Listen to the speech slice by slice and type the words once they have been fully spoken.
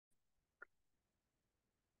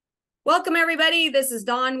Welcome, everybody. This is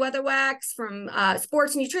Dawn Weatherwax from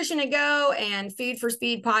Sports Nutrition to Go and Food for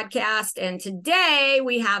Speed podcast. And today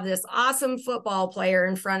we have this awesome football player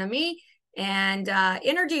in front of me. And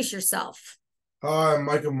introduce yourself. Hi, I'm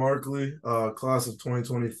Micah Markley, class of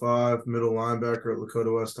 2025, middle linebacker at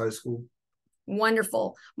Lakota West High School.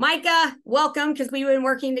 Wonderful. Micah, welcome, because we've been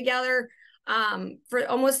working together for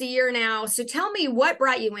almost a year now. So tell me, what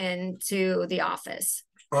brought you into the office?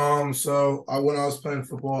 When I was playing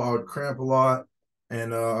football, I would cramp a lot,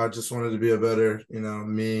 and I just wanted to be a better,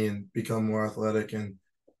 me and become more athletic and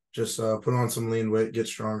just put on some lean weight, get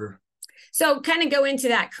stronger. So kind of go into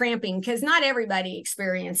that cramping, because not everybody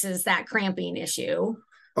experiences that cramping issue.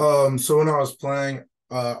 So when I was playing,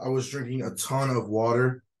 I was drinking a ton of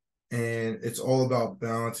water, and it's all about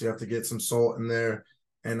balance. You have to get some salt in there,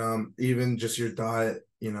 and even just your diet,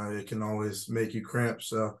 it can always make you cramp.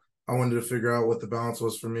 So I wanted to figure out what the balance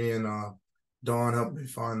was for me, and Dawn helped me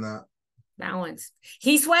find that. Balance.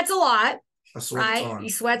 He sweats a lot, I sweat right? a ton. He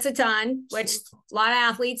sweats a ton, which a lot of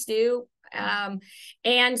athletes do.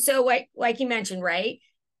 And so like you mentioned, right?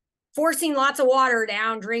 Forcing lots of water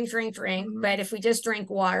down, drink. Mm-hmm. But if we just drink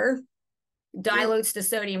water, dilutes the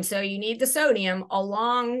sodium. So you need the sodium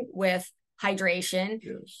along with hydration.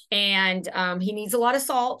 Yes. And he needs a lot of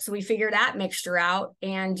salt. So we figure that mixture out.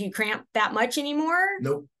 And do you cramp that much anymore?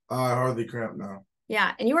 Nope. I hardly cramp now.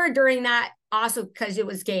 Yeah. And you were during that also because it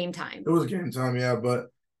was game time. It was game time, yeah. But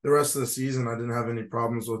the rest of the season, I didn't have any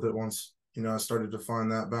problems with it once, I started to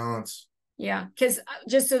find that balance. Yeah. Because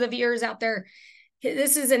just so the viewers out there,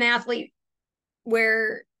 this is an athlete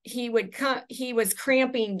where he was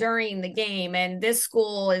cramping during the game, and this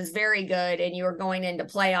school is very good, and you were going into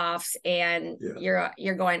playoffs, and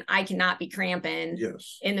you're going, I cannot be cramping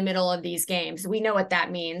in the middle of these games. We know what that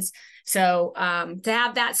means. So to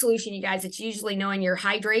have that solution, you guys, it's usually knowing your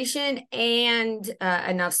hydration and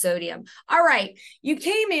enough sodium. All right, you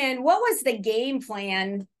came in. What was the game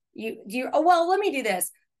plan? Well, let me do this.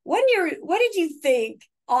 What did you think,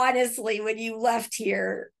 honestly, when you left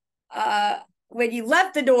here? When you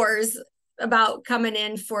left the doors about coming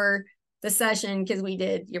in for the session, because we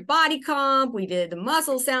did your body comp, we did the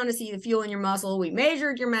muscle sound to see the fuel in your muscle, we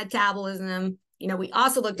measured your metabolism, we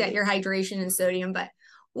also looked at your hydration and sodium. But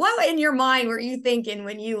what in your mind were you thinking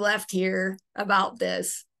when you left here about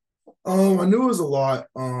this? I knew it was a lot.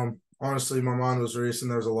 Honestly, my mind was racing.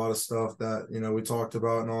 There was a lot of stuff that, we talked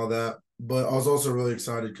about and all that. But I was also really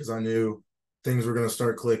excited because I knew things were going to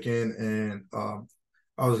start clicking, and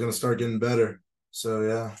I was going to start getting better. So,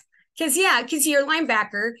 yeah. Because you're a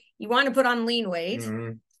linebacker. You want to put on lean weight.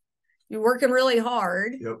 Mm-hmm. You're working really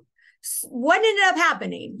hard. Yep. What ended up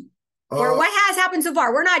happening? Or what has happened so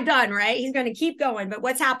far? We're not done, right? He's going to keep going. But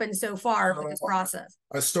what's happened so far with this process?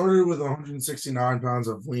 I started with 169 pounds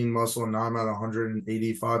of lean muscle, and now I'm at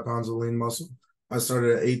 185 pounds of lean muscle. I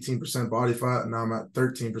started at 18% body fat, and now I'm at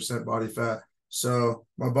 13% body fat. So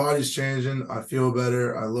my body's changing. I feel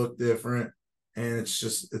better. I look different. And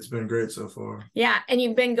it's been great so far. Yeah. And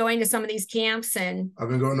you've been going to some of these camps, and I've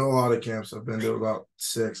been going to a lot of camps. I've been to about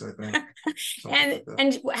 6, I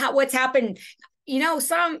think. What's happened?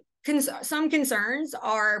 Some concerns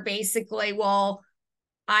are basically, well,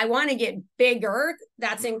 I want to get bigger.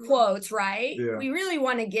 That's in quotes, right? Yeah. We really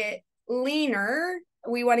want to get leaner.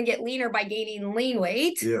 We want to get leaner by gaining lean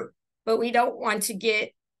weight. Yeah. But we don't want to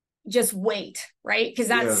get just weight, right? Because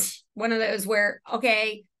that's one of those where,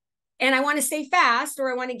 okay, and I want to stay fast,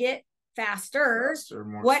 or I want to get faster.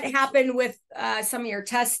 What happened with some of your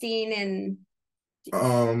testing?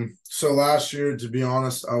 And so last year, to be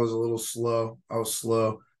honest, I was a little slow.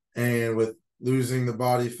 And with losing the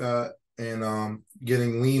body fat and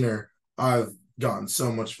getting leaner, I've gotten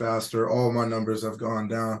so much faster. All my numbers have gone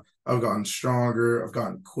down. I've gotten stronger. I've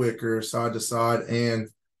gotten quicker, side to side and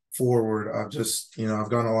forward. I've just, I've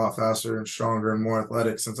gotten a lot faster and stronger and more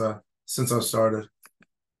athletic since I've started.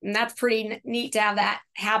 And that's pretty neat to have that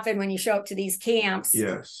happen when you show up to these camps.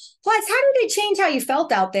 Yes. Plus, how did it change how you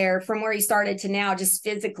felt out there from where you started to now, just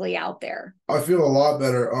physically out there? I feel a lot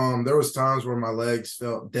better. There was times where my legs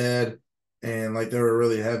felt dead and like they were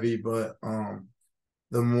really heavy, but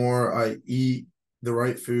the more I eat the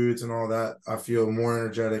right foods and all that, I feel more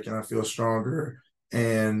energetic and I feel stronger,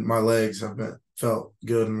 and my legs have felt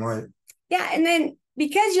good and light. Yeah, and then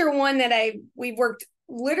because you're one that we've worked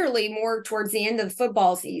literally more towards the end of the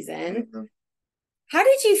football season. Mm-hmm. How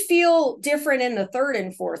did you feel different in the third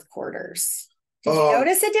and fourth quarters? Did you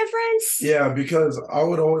notice a difference? Yeah, because I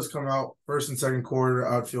would always come out first and second quarter,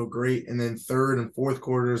 I would feel great. And then third and fourth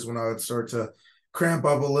quarters when I would start to cramp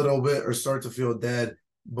up a little bit or start to feel dead.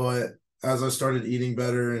 But as I started eating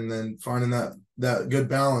better and then finding that good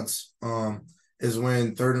balance, is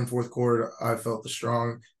when third and fourth quarter I felt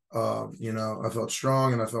I felt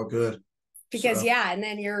strong and I felt good. Because and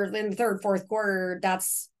then you're in the third, fourth quarter.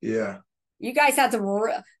 That's you guys had some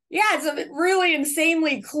it's a really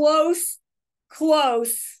insanely close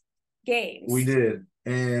games. We did.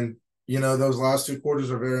 And those last two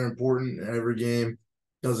quarters are very important in every game.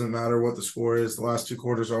 Doesn't matter what the score is. The last two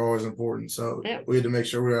quarters are always important. So we had to make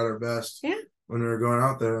sure we were at our best when we were going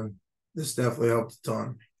out there. And this definitely helped a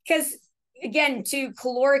ton. Because, again,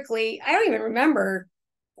 calorically, I don't even remember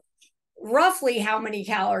roughly how many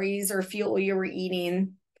calories or fuel you were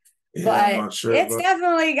eating. Yeah, but I'm not sure, it's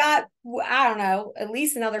definitely got, I don't know, at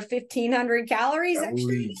least another 1,500 calories.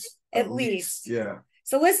 At least. Yeah.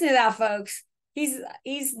 So listen to that, folks. He's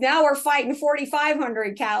now we're fighting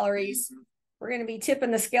 4,500 calories. We're going to be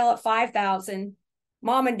tipping the scale at 5,000.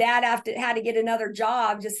 Mom and dad had to get another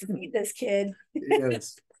job just to feed this kid.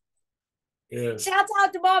 Yes. Shouts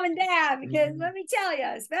out to mom and dad, because let me tell you,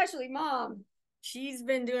 especially mom, she's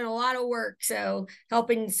been doing a lot of work, so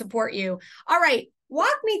helping support you. All right.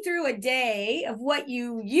 Walk me through a day of what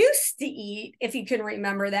you used to eat, if you can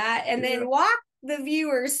remember that, and then walk the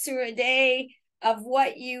viewers through a day of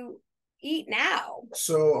what you eat now.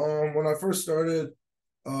 So when I first started,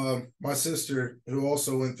 my sister, who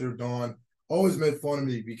also went through Dawn, always made fun of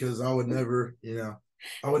me because I would never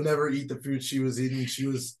eat the food she was eating. She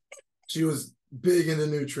was big into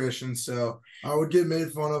nutrition, so I would get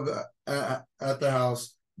made fun of at the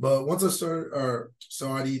house. But once I started,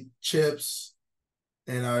 so I'd eat chips,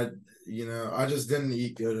 and I just didn't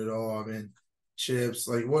eat good at all. I mean, chips,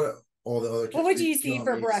 like all the other. What would you used to eat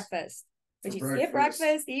for breakfast? Would you skip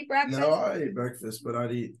breakfast, eat breakfast? No, I ate breakfast, but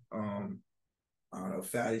I'd eat I don't know,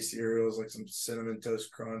 fatty cereals like some Cinnamon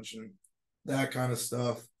Toast Crunch and that kind of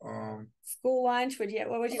stuff. School lunch? What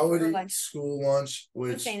would you I would eat lunch? School lunch,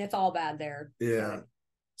 which I'm saying it's all bad there. Yeah,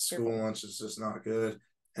 school lunch is just not good.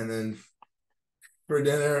 And then for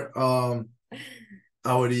dinner,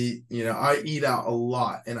 I would eat. I eat out a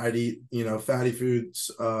lot, and I'd eat fatty foods,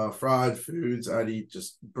 fried foods. I'd eat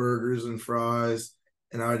just burgers and fries,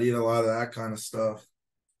 and I'd eat a lot of that kind of stuff.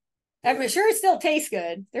 I'm sure it still tastes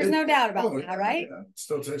good. There's no doubt about that, right? Yeah, it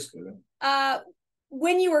still tastes good.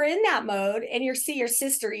 When you were in that mode and you see your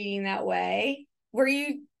sister eating that way, were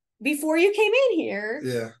you, before you came in here?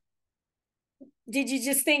 Yeah. Did you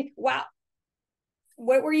just think, wow,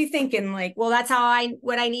 what were you thinking? Like, well, that's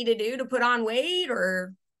what I need to do to put on weight,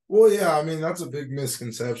 or? Well, yeah, I mean, that's a big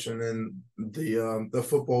misconception in the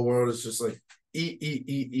football world. Is just like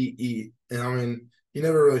eat. And I mean, you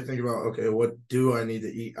never really think about, okay, what do I need to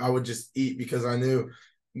eat? I would just eat because I knew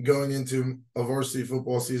going into a varsity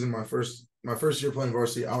football season, my first year playing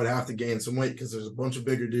varsity, I would have to gain some weight because there's a bunch of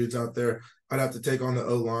bigger dudes out there. I'd have to take on the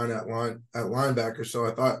O-line at linebacker. So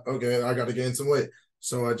I thought, okay, I got to gain some weight.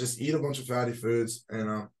 So I just eat a bunch of fatty foods,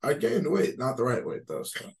 and I gained weight, not the right weight though.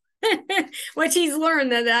 So. Which he's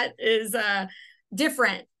learned that is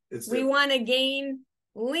different. We want to gain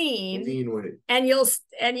lean weight, and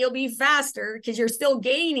you'll be faster because you're still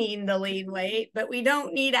gaining the lean weight, but we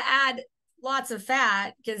don't need to add lots of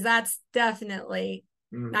fat because that's definitely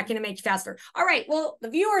not going to make you faster. All right, well, the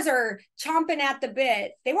viewers are chomping at the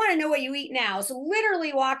bit. They want to know what you eat now, so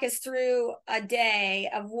literally walk us through a day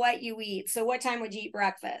of what you eat. So what time would you eat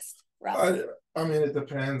breakfast, roughly? I mean, it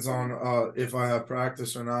depends on if I have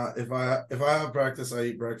practice or not. If I have practice, I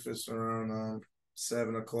eat breakfast around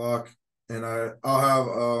 7:00. And I'll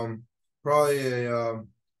have probably a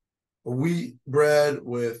wheat bread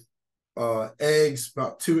with eggs,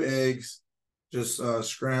 about 2 eggs, just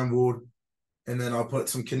scrambled, and then I'll put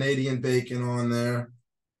some Canadian bacon on there,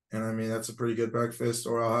 and I mean that's a pretty good breakfast.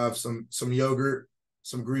 Or I'll have some yogurt,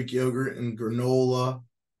 some Greek yogurt and granola,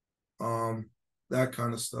 that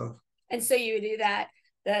kind of stuff. And so you would do that.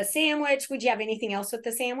 The sandwich, would you have anything else with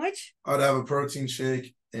the sandwich? I'd have a protein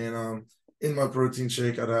shake, and in my protein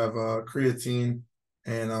shake, I'd have creatine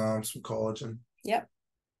and some collagen. Yep.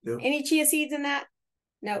 Any chia seeds in that?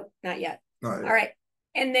 No, not yet. Not yet. All right.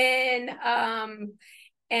 And then,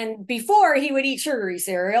 and before he would eat sugary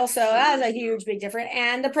cereal. So that's a huge, big difference.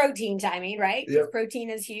 And the protein timing, right? Yep. Protein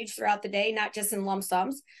is huge throughout the day, not just in lump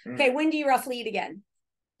sums. Okay. When do you roughly eat again?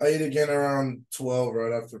 I eat again around 12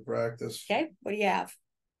 right after practice. Okay. What do you have?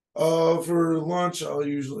 For lunch, I'll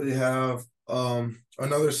usually have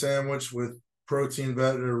another sandwich with protein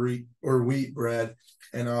or wheat bread,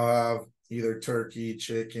 and I'll have either turkey,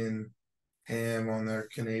 chicken, ham on there,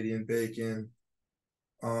 Canadian bacon,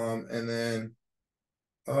 and then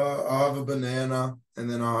I'll have a banana, and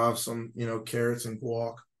then I'll have some carrots and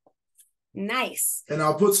guac. Nice. And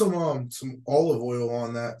I'll put some olive oil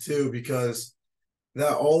on that too, because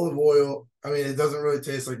that olive oil I mean, it doesn't really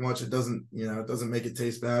taste like much. It doesn't, it doesn't make it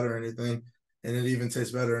taste bad or anything. And it even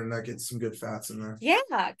tastes better, and that gets some good fats in there. Yeah,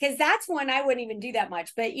 because that's one I wouldn't even do that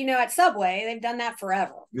much. But at Subway, they've done that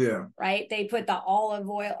forever. Yeah. Right? They put the olive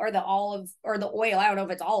oil or the oil, I don't know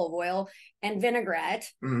if it's olive oil, and vinaigrette.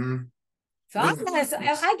 Mm-hmm. So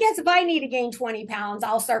I guess if I need to gain 20 pounds,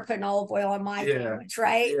 I'll start putting olive oil on my sandwich,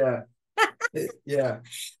 right? Yeah. Yeah.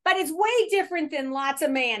 But it's way different than lots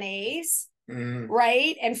of mayonnaise,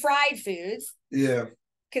 right? And fried foods. Yeah.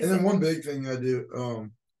 And then one big thing I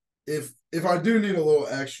do, if I do need a little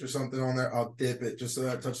extra something on there, I'll dip it just so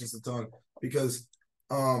that touches the tongue, because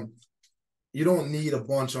you don't need a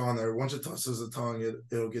bunch on there. Once it touches the tongue,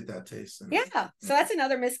 it'll get that taste. Yeah. So that's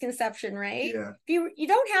another misconception, right? Yeah. You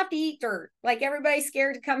don't have to eat dirt. Like, everybody's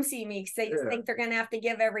scared to come see me because they think they're going to have to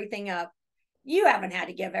give everything up. You haven't had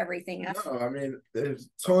to give everything up. No, I mean, there's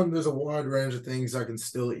a wide range of things I can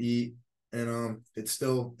still eat, and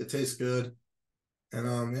it tastes good.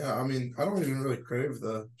 And yeah, I mean, I don't even really crave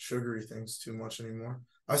the sugary things too much anymore.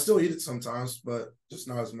 I still eat it sometimes, but just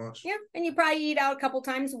not as much. Yeah, and you probably eat out a couple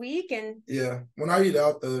times a week. And yeah, when I eat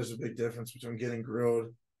out, though, there's a big difference between getting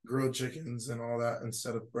grilled chickens and all that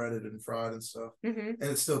instead of breaded and fried and stuff. And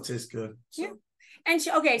it still tastes good. So. Yeah. And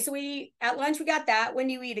okay, so at lunch we got that. When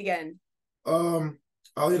do you eat again?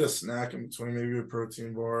 I'll eat a snack in between, maybe a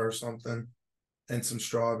protein bar or something, and some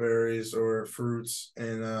strawberries or fruits,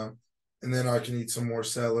 and then I can eat some more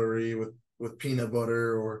celery with peanut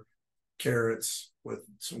butter or carrots with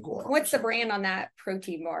some guac. What's the brand on that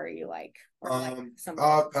protein bar you like?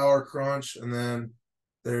 Power Crunch, and then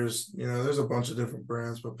there's a bunch of different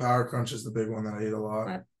brands, but Power Crunch is the big one that I eat a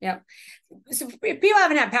lot. Yeah. So if people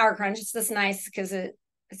haven't had Power Crunch, it's just nice because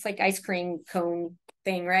it's like ice cream cone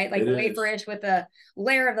thing, right? Like waferish with a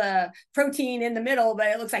layer of the protein in the middle, but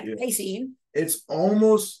it looks like casein. It's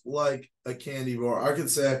almost like a candy bar. I could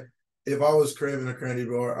say if I was craving a candy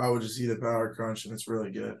bar, I would just eat a Power Crunch, and it's really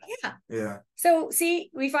good. Yeah. Yeah. So see,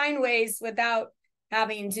 we find ways without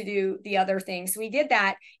having to do the other things. So we did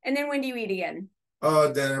that. And then when do you eat again?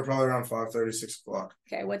 Dinner probably around 5:30, 6 o'clock.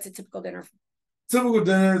 Okay. What's a typical dinner? Typical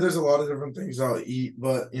dinner, there's a lot of different things I'll eat,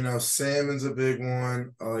 but salmon's a big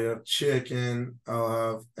one. I'll have chicken.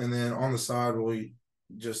 And then on the side we'll eat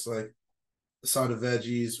just like a side of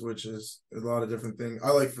veggies, which is a lot of different things. I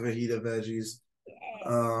like fajita veggies.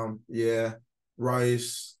 Yeah,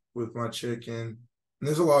 rice with my chicken. And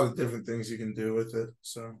there's a lot of different things you can do with it.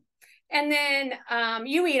 So. And then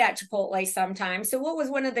you eat at Chipotle sometimes. So what was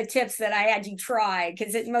one of the tips that I had you try?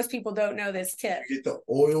 Because most people don't know this tip. Get the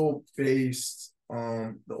oil-based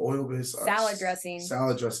salad dressing.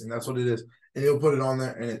 Salad dressing, that's what it is. And you'll put it on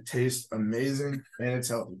there, and it tastes amazing, and it's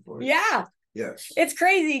healthy for you. Yeah. Yes. It's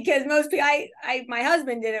crazy because most people, my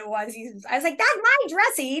husband did it once. I was like, that's my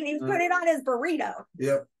dressing. He put it on his burrito.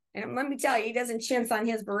 Yep. And let me tell you, he doesn't chintz on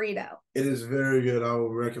his burrito. It is very good. I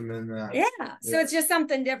will recommend that. Yeah. So it's just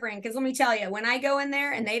something different. Because let me tell you, when I go in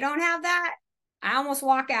there and they don't have that, I almost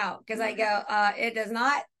walk out because I go, it does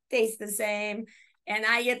not taste the same. And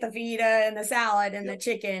I get the fajita and the salad and the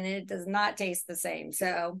chicken. It does not taste the same.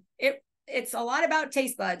 So it's a lot about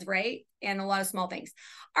taste buds, right? And a lot of small things.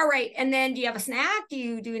 All right. And then do you have a snack? Do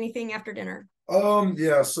you do anything after dinner?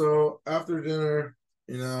 Yeah. So after dinner,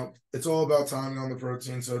 it's all about timing on the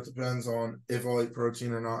protein. So it depends on if I'll eat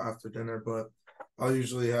protein or not after dinner. But I'll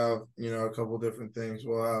usually have, a couple different things.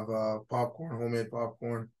 We'll have popcorn, homemade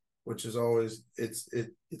popcorn, which is always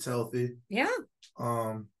it's healthy. Yeah.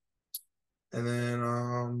 And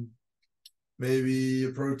then maybe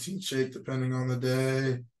a protein shake depending on the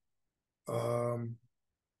day.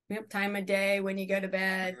 Time of day, when you go to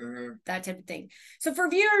bed, that type of thing. So for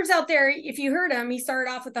viewers out there, if you heard him, he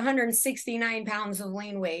started off with 169 pounds of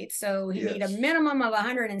lean weight. So he need a minimum of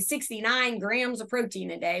 169 grams of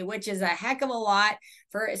protein a day, which is a heck of a lot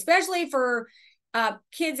especially for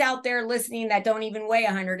kids out there listening that don't even weigh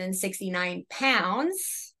 169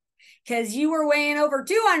 pounds. Because you were weighing over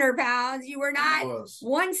 200 pounds. You were not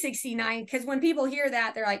 169. Because when people hear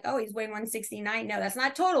that, they're like, oh, he's weighing 169. No, that's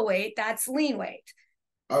not total weight. That's lean weight.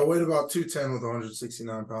 I weighed about 210 with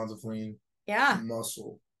 169 pounds of lean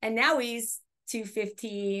muscle. And now he's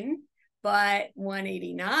 215, but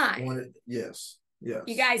 189. Yes.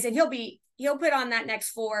 You guys, and he'll put on that next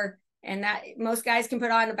 4. And that most guys can put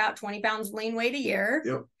on about 20 pounds of lean weight a year.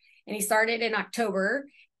 Yep. And he started in October.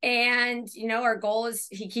 And, our goal is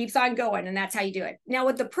he keeps on going, and that's how you do it. Now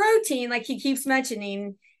with the protein, like he keeps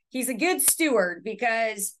mentioning, he's a good steward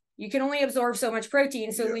because you can only absorb so much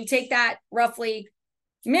protein. So we take that roughly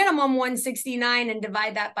minimum 169 and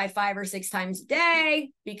divide that by 5 or 6 times a day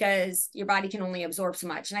because your body can only absorb so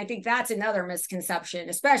much. And I think that's another misconception,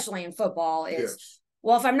 especially in football, is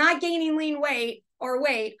Well, if I'm not gaining lean weight or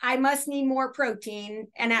weight, I must need more protein.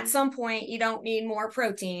 And at some point, you don't need more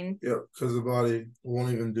protein. Yep, because the body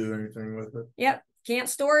won't even do anything with it. Yep. Can't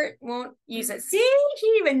store it, won't use it. See, he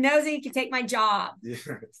even knows he can take my job. Yeah.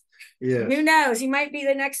 Yeah. Who knows? He might be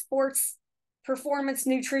the next sports performance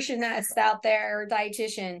nutritionist out there or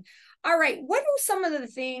dietitian. All right. What are some of the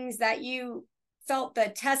things that you felt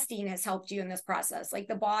the testing has helped you in this process, like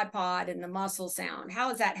the bod pod and the muscle sound? How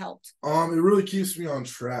has that helped? It really keeps me on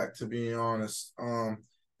track, to be honest.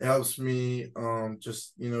 It helps me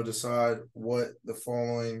just, decide what the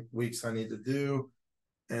following weeks I need to do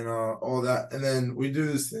and all that. And then we do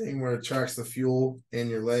this thing where it tracks the fuel in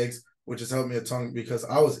your legs, which has helped me a ton because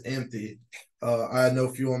I was empty. I had no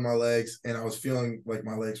fuel in my legs and I was feeling like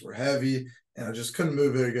my legs were heavy and I just couldn't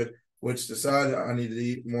move very good, which decided I needed to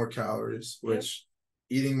eat more calories, which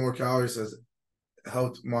eating more calories has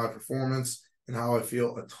helped my performance and how I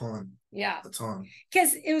feel a ton. Yeah. A ton.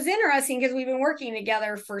 Because it was interesting because we've been working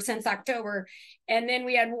together since October. And then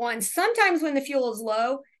we had sometimes when the fuel is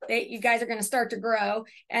low, you guys are going to start to grow.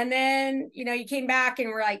 And then, you came back and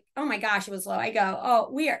we're like, oh my gosh, it was low. I go,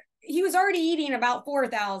 oh, he was already eating about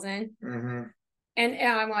 4,000. Mm-hmm. And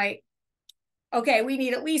I'm like, okay, we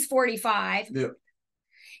need at least 45. Yep.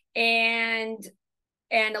 And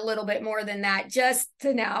a little bit more than that just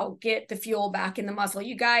to now get the fuel back in the muscle.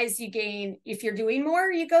 You guys, you gain, if you're doing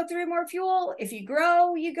more, you go through more fuel. If you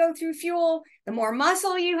grow, you go through fuel. The more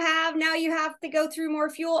muscle you have, now you have to go through more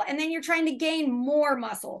fuel. And then you're trying to gain more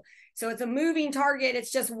muscle. So it's a moving target.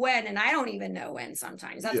 It's just when, and I don't even know when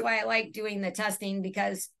sometimes. That's why I like doing the testing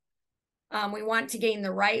because we want to gain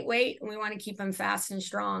the right weight and we want to keep them fast and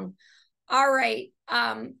strong. All right.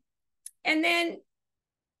 And then,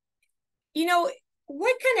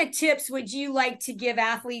 what kind of tips would you like to give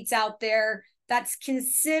athletes out there that's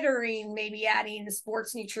considering maybe adding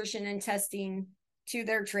sports nutrition and testing to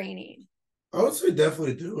their training? I would say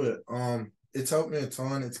definitely do it. It's helped me a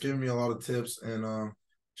ton. It's given me a lot of tips and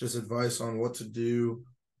just advice on what to do,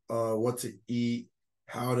 what to eat,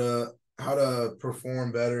 how to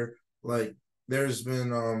perform better. Like there's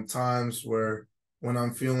been times where when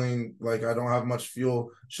I'm feeling like I don't have much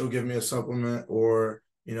fuel, she'll give me a supplement or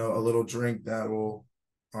a little drink that will,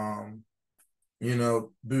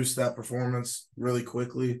 boost that performance really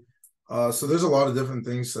quickly. So there's a lot of different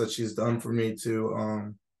things that she's done for me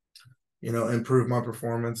to, improve my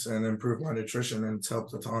performance and improve my nutrition, and it's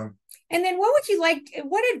helped a ton. And then what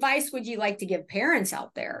advice would you like to give parents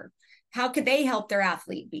out there? How could they help their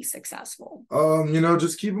athlete be successful?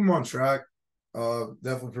 Just keep them on track.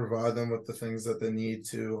 Definitely provide them with the things that they need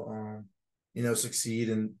to, succeed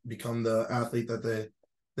and become the athlete that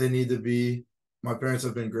they need to be. My parents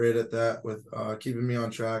have been great at that with keeping me on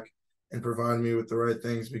track and providing me with the right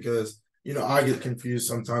things because, I get confused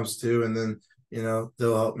sometimes too. And then,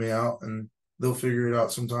 they'll help me out and they'll figure it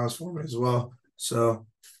out sometimes for me as well. So,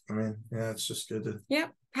 it's just good to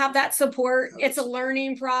have that support. It's a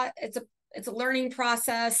learning it's a learning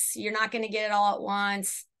process. You're not going to get it all at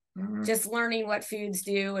once. Mm-hmm. Just learning what foods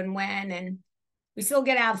do and when, and we still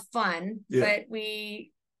get to have fun,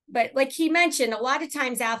 but like he mentioned, a lot of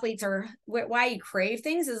times athletes why you crave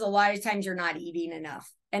things is a lot of times you're not eating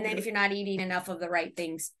enough. And then if you're not eating enough of the right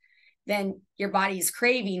things, then your body's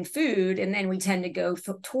craving food. And then we tend to go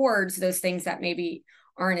towards those things that maybe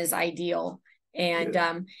aren't as ideal. And,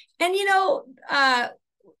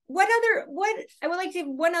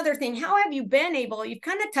 one other thing, how have you been able, you've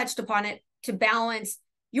kind of touched upon it, to balance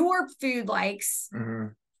your food likes, mm-hmm.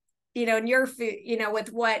 And your food,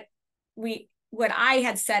 with what I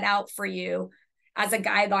had set out for you as a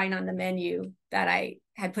guideline on the menu that I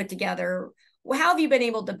had put together. How have you been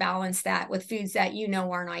able to balance that with foods that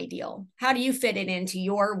aren't ideal? How do you fit it into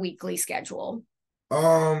your weekly schedule?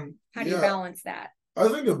 How do you balance that? I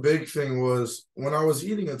think a big thing was when I was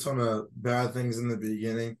eating a ton of bad things in the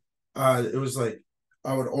beginning, it was like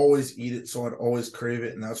I would always eat it, so I'd always crave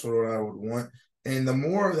it, and that's what I would want. And the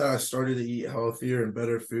more that I started to eat healthier and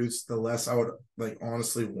better foods, the less I would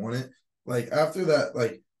honestly want it. After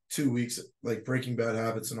that 2 weeks, breaking bad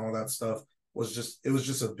habits and all that stuff was just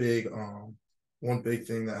a big one big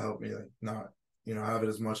thing that helped me not have it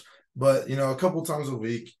as much. But a couple times a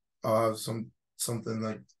week I'll have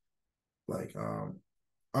something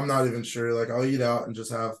I'm not even sure, I'll eat out and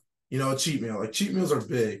just have a cheat meal. Cheat meals are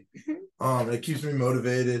big. It keeps me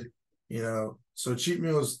motivated, so cheat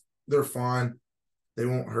meals, they're fine. They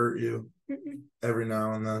won't hurt you every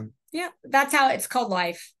now and then. Yeah, that's how it's called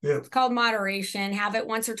life. Yeah. It's called moderation. Have it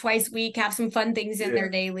once or twice a week. Have some fun things in there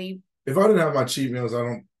daily. If I didn't have my cheat meals,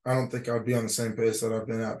 I don't think I'd be on the same pace that I've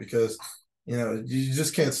been at because, you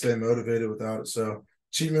just can't stay motivated without it. So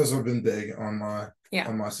cheat meals have been big on my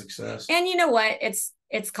success. And you know what? It's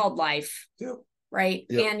called life. Yep. Right.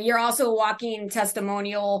 Yep. And you're also a walking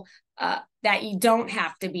testimonial that you don't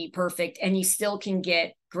have to be perfect and you still can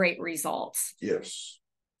get great results. Yes.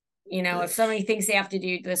 You know, if somebody thinks they have to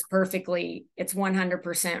do this perfectly, it's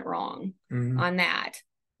 100% wrong on that.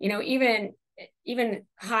 You know, even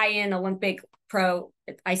high-end Olympic pro,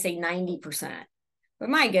 I say 90%. But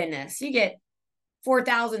my goodness, you get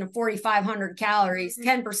 4,000 to 4,500 calories.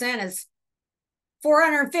 10% is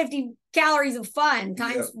 450 calories of fun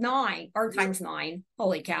times 9 or times 9.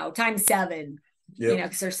 Holy cow, times 7. You know,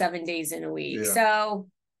 because there's 7 days in a week. So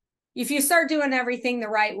if you start doing everything the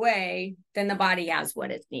right way, then the body has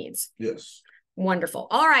what it needs. Yes. Wonderful.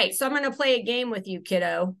 All right. So I'm going to play a game with you,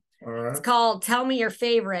 kiddo. All right. It's called Tell Me Your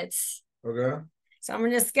Favorites. Okay. So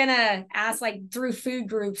I'm just going to ask, like, through food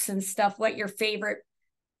groups and stuff, what your favorite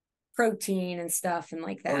protein and stuff and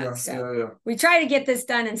like that. So we try to get this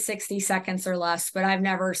done in 60 seconds or less, but I've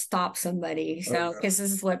never stopped somebody. So because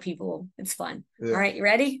this is what people, it's fun. All right, you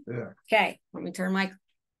ready? Yeah. Okay, let me turn my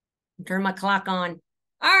clock on.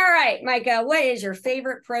 All right, Micah, what is your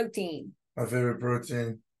favorite protein? My favorite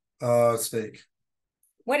protein, steak.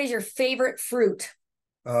 What is your favorite fruit?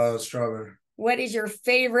 Strawberry. What is your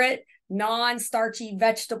favorite non-starchy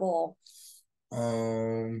vegetable?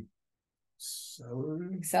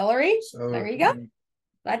 Celery. There you go.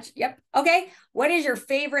 That's Okay. What is your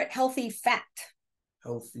favorite healthy fat?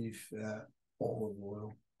 Healthy fat. Olive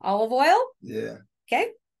oil. Olive oil? Yeah. Okay.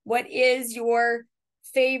 What is your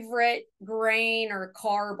favorite grain or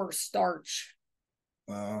carb or starch?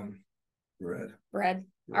 Bread. Bread.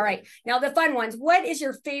 All right. Now the fun ones. What is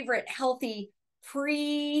your favorite healthy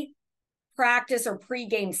pre-practice or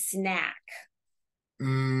pre-game snack?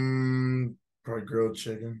 Probably grilled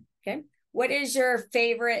chicken. Okay. What is your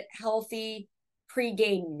favorite healthy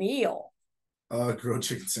pre-game meal? Grilled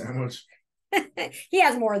chicken sandwich. He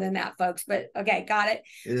has more than that, folks, but okay, got it.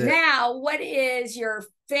 Yeah. Now, what is your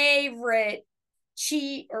favorite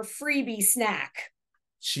cheat or freebie snack?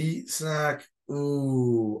 Cheat snack?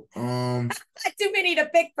 Ooh. Too many to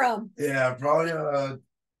pick from. Yeah, probably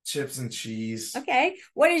chips and cheese. Okay.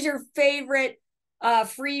 What is your favorite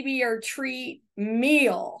freebie or treat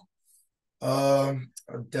meal?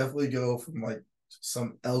 I'd definitely go from like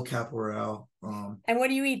some El Caporal. And what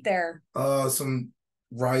do you eat there? Some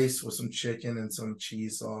rice with some chicken and some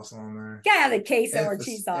cheese sauce on there. Yeah, the queso or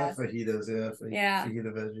cheese sauce. And fajitas,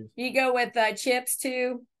 fajita veggies. You go with chips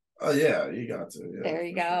too? Oh yeah, you got to. Yeah, there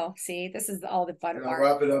you go. Sure. See, this is all the fun part. I'll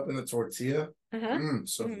wrap it up in the tortilla.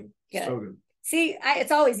 So good. So good. See,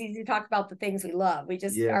 it's always easy to talk about the things we love. We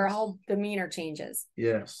just, our whole demeanor changes.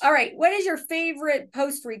 Yes. All right. What is your favorite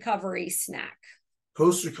post-recovery snack?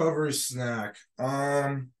 Post-recovery snack.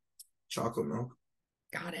 Chocolate milk.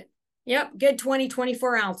 Got it. Yep. Good 20,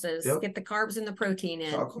 24 ounces. Yep. Get the carbs and the protein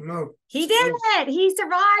in. Chocolate milk. He did it. He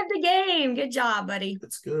survived the game. Good job, buddy.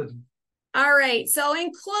 It's good. All right. So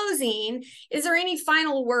in closing, is there any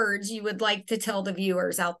final words you would like to tell the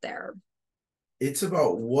viewers out there? It's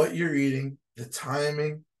about what you're eating, the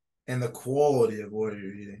timing, and the quality of what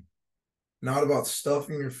you're eating. Not about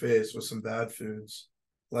stuffing your face with some bad foods.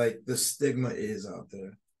 Like the stigma is out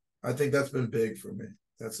there. I think that's been big for me.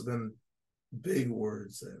 That's been big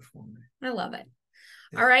words there for me. I love it.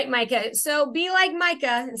 Yeah. All right, Micah. So be like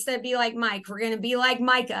Micah instead of be like Mike. We're going to be like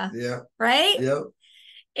Micah. Yeah. Right? Yep.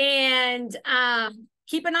 And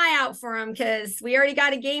keep an eye out for him because we already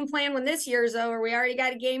got a game plan when this year's over. We already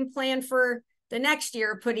got a game plan for the next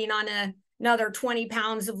year, putting on another 20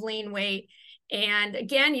 pounds of lean weight. And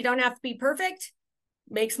again, you don't have to be perfect.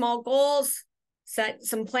 Make small goals, set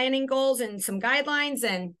some planning goals and some guidelines,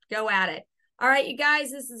 and go at it. All right, you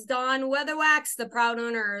guys, this is Dawn Weatherwax, the proud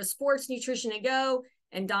owner of Sports Nutrition to Go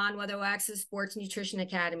and Dawn Weatherwax's Sports Nutrition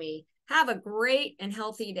Academy. Have a great and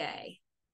healthy day.